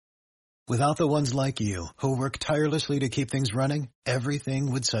Without the ones like you, who work tirelessly to keep things running,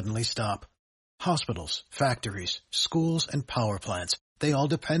 everything would suddenly stop. Hospitals, factories, schools, and power plants, they all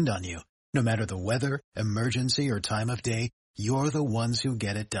depend on you. No matter the weather, emergency, or time of day, you're the ones who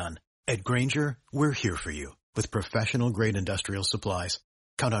get it done. At Grainger, we're here for you with professional-grade industrial supplies.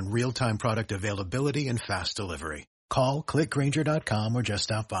 Count on real-time product availability and fast delivery. Call, click Grainger.com, or just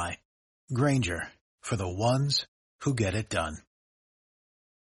stop by. Grainger, for the ones who get it done.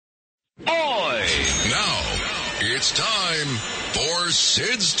 Oi! Now, it's time for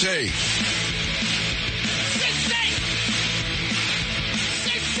Sid's Take. Sid's Take!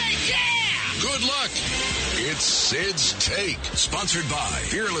 Sid's Take, yeah! Good luck. It's Sid's Take, sponsored by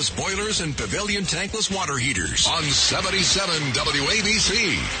Peerless Boilers and Pavilion Tankless Water Heaters on 77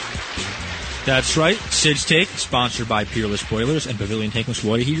 WABC. That's right. Sid's Take, sponsored by Peerless Boilers and Pavilion Tankless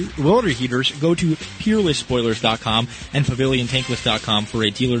Water Heaters. Go to peerlessboilers.com and paviliontankless.com for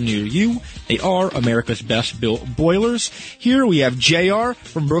a dealer near you. They are America's best built boilers. Here we have JR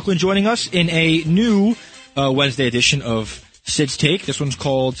from Brooklyn joining us in a new Wednesday edition of Sid's Take. This one's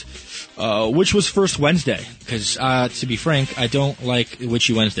called Which Was First Wednesday? Because, to be frank, I don't like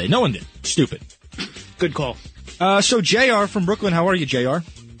Witchy Wednesday. No one did. Stupid. Good call. So JR from Brooklyn, how are you, JR?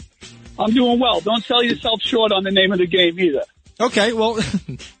 I'm doing well. Don't sell yourself short on the name of the game either. Okay, well,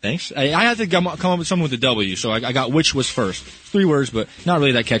 thanks. I had to come up with something with a W, so I got which was first. 3 words, but not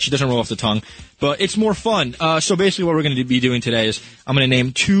really that catchy. It doesn't roll off the tongue. But it's more fun. So basically what we're going to be doing today is I'm going to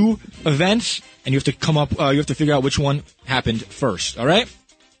name 2 events, and you have to you have to figure out which one happened first, all right?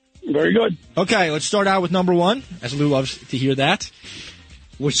 Very good. Okay, let's start out with number 1, as Lou loves to hear that.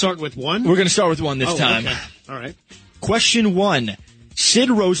 We're starting with 1? We're going to start with 1 this time. Okay. All right. Question 1. Sid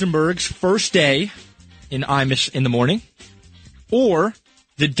Rosenberg's first day in Imus in the morning, or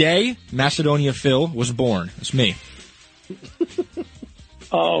the day Macedonia Phil was born. That's me.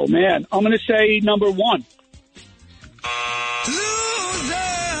 Oh, man. I'm going to say number 1.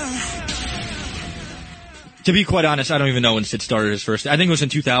 To be quite honest, I don't even know when Sid started his first day. I think it was in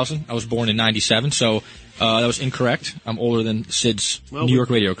 2000. I was born in 97, so that was incorrect. I'm older than Sid's New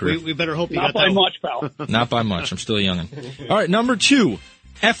York radio career. We better hope you Not got by that much, pal. Not by much. I'm still a youngin'. All right, number 2,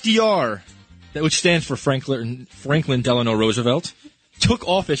 FDR, which stands for Franklin Delano Roosevelt, took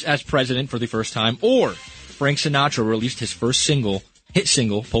office as president for the first time, or Frank Sinatra released his first hit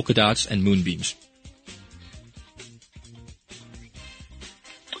single, Polka Dots and Moonbeams.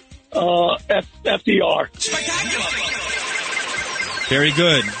 FDR. Very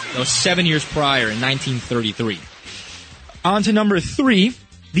good. That was 7 years prior in 1933. On to number 3.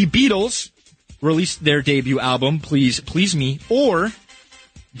 The Beatles released their debut album, Please Please Me, or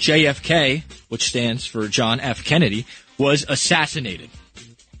JFK, which stands for John F. Kennedy, was assassinated.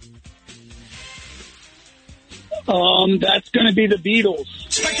 That's going to be the Beatles.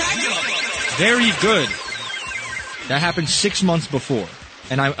 Very good. That happened 6 months before.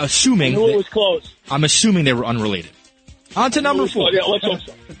 And I'm assuming... I knew it was close. I'm assuming they were unrelated. On to number 4. Yeah, let's hope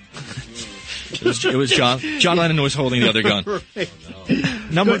so. It was John. John Lennon was holding the other gun. Right.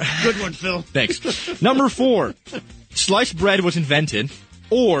 Good one, Phil. Thanks. Number 4. Sliced bread was invented,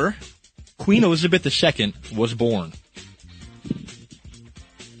 or Queen Elizabeth II was born.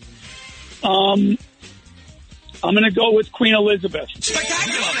 I'm going to go with Queen Elizabeth.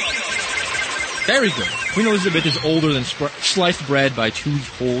 Very good. Queen Elizabeth is older than sliced bread by 2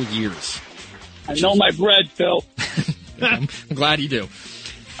 whole years. I know my bread, Phil. I'm glad you do.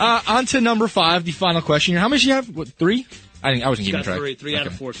 On to number 5, the final question here. How many do you have? What, 3? I wasn't keeping track. 3 out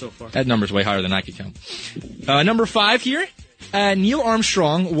of 4 so far. That number's way higher than I could count. Number 5 here. Neil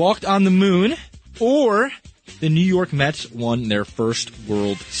Armstrong walked on the moon, or the New York Mets won their first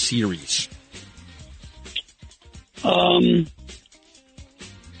World Series.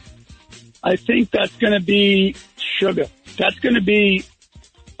 I think that's going to be Sugar. That's going to be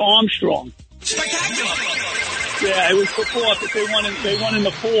Armstrong. Yeah, it was before, but they won in the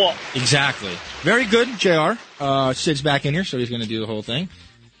 4. Exactly. Very good, JR. Sid's back in here, so he's going to do the whole thing.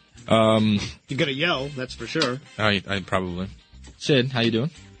 You're going to yell, that's for sure. I probably. Sid, how you doing?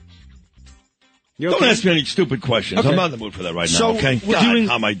 You're okay? Don't ask me any stupid questions. Okay. I'm not in the mood for that right So now, okay? we're God, doing-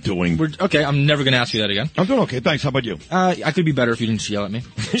 how am I doing? Okay, I'm never going to ask you that again. I'm doing okay. Thanks. How about you? I could be better if you didn't just yell at me.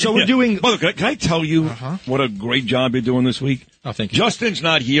 So we're doing... Well, look, can I tell you what a great job you're doing this week? Oh, thank you. Justin's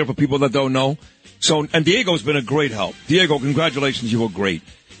not here for people that don't know. So, and Diego's been a great help. Diego, congratulations. You were great.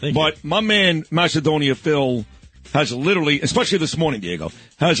 Thank but you. my man, Macedonia Phil, has literally, especially this morning, Diego,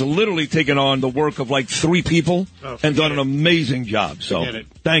 has literally taken on the work of like 3 people and done an amazing job. So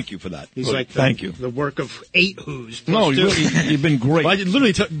thank you for that. He's Good. like thank you. The work of 8 who's. No, plus 2. you've been great. Well, I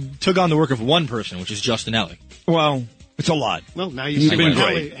literally took on the work of one person, which is Justin Ellie. Well, It's a lot. Well, now You've been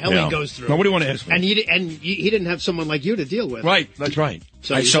great. Hell he goes through. Now, what do you want to ask me? And he didn't have someone like you to deal with. Right, that's right.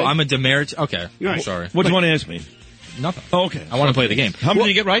 So I'm a demerit. Okay, right. Sorry. What do you want to ask me? Nothing. Oh, okay. I want to play the game. How many did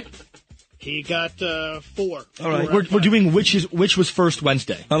you get right? He got 4. All right. We're doing which was first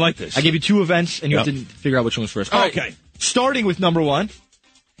Wednesday. I like this. I gave you 2 events, and you have to figure out which one was first. All right. Okay. Starting with number 1,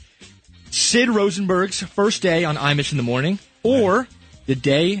 Sid Rosenberg's first day on Imus in the morning, or the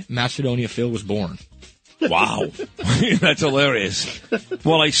day Macedonia Phil was born. Wow. That's hilarious.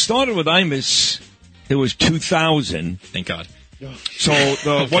 Well, I started with Imus. It was 2000. Thank God. So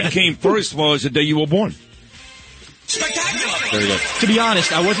what came first was the day you were born. Very good. To be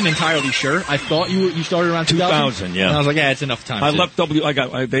honest, I wasn't entirely sure. I thought you started around 2000. Yeah. And I was like, it's enough time. I left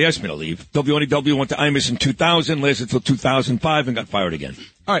they asked me to leave. WNEW went to Imus in 2000, lasted until 2005, and got fired again.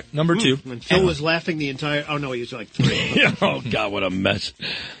 All right, number 2. And Phil was laughing the entire... Oh, no, he was like 3. Oh, God, what a mess.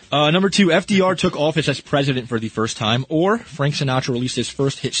 Number 2, FDR took office as president for the first time, or Frank Sinatra released his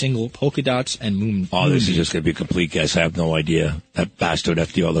first hit single, Polka Dots and Moon. Oh, this is just going to be a complete guess. I have no idea. That bastard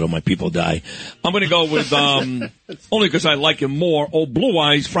FDR, let all my people die. I'm going to go with, only because I like him more, old Blue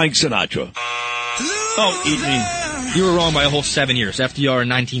Eyes, Frank Sinatra. Oh, eat me. You were wrong by a whole 7 years. FDR in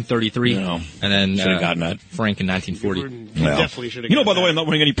 1933, and then should have gotten that. Frank in 1940. Definitely should have. By the way, I'm not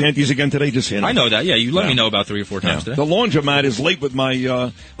wearing any panties again today. Just I know that. Yeah, you let me know about 3 or 4 times today. The laundromat is late with my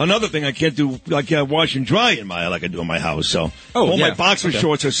another thing I can't do. I can't wash and dry like I do in my house. So all my boxer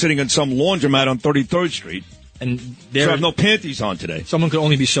shorts are sitting in some laundromat on 33rd Street. And so I have no panties on today. Someone could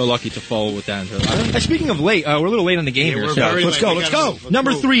only be so lucky to fall with that. Speaking of late, we're a little late on the game here. So let's go.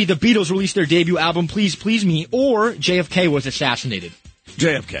 Number 3, the Beatles released their debut album, Please Please Me, or JFK was assassinated.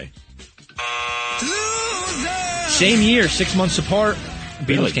 JFK. Same year, 6 months apart.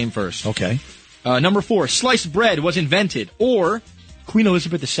 Beatles came first. Okay. Number 4, sliced bread was invented, or Queen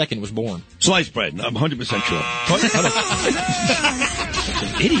Elizabeth II was born. Sliced bread. I'm 100% sure.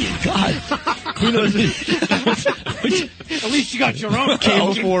 Idiot, God. Queen Elizabeth. At least you got your own.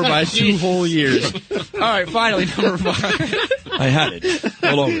 Came before by 2 whole years. All right, finally, number 5. I had it.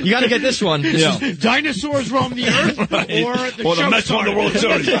 All over. You got to get this one. Dinosaurs roam the earth, or the Mets won the World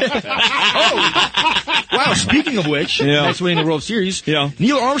Series. Wow, speaking of which, Mets winning the World Series,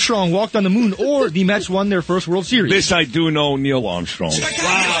 Neil Armstrong walked on the moon, or the Mets won their first World Series. This I do know, Neil Armstrong. Wow.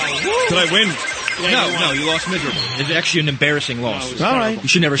 Did I win? No, you lost miserably. It's actually an embarrassing loss. All right. You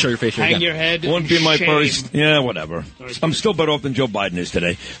should never show your face here again. Hang your head. Wouldn't be my first. Yeah, whatever. I'm still better off than Joe Biden is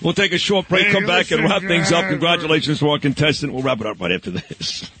today. We'll take a short break, come back, and wrap things up. Congratulations to our contestant. We'll wrap it up right after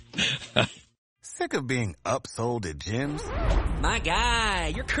this. Sick of being upsold at gyms? My guy,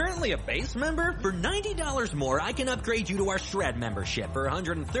 you're currently a base member? For $90 more, I can upgrade you to our Shred membership. For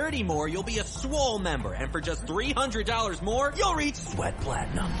 $130 more, you'll be a Swole member. And for just $300 more, you'll reach Sweat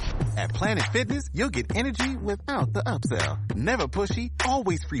Platinum. At Planet Fitness, you'll get energy without the upsell. Never pushy,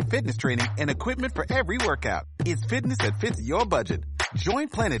 always free fitness training and equipment for every workout. It's fitness that fits your budget. Join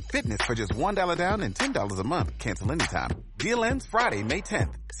Planet Fitness for just $1 down and $10 a month. Cancel anytime. Deal ends Friday, May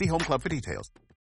 10th. See Home Club for details.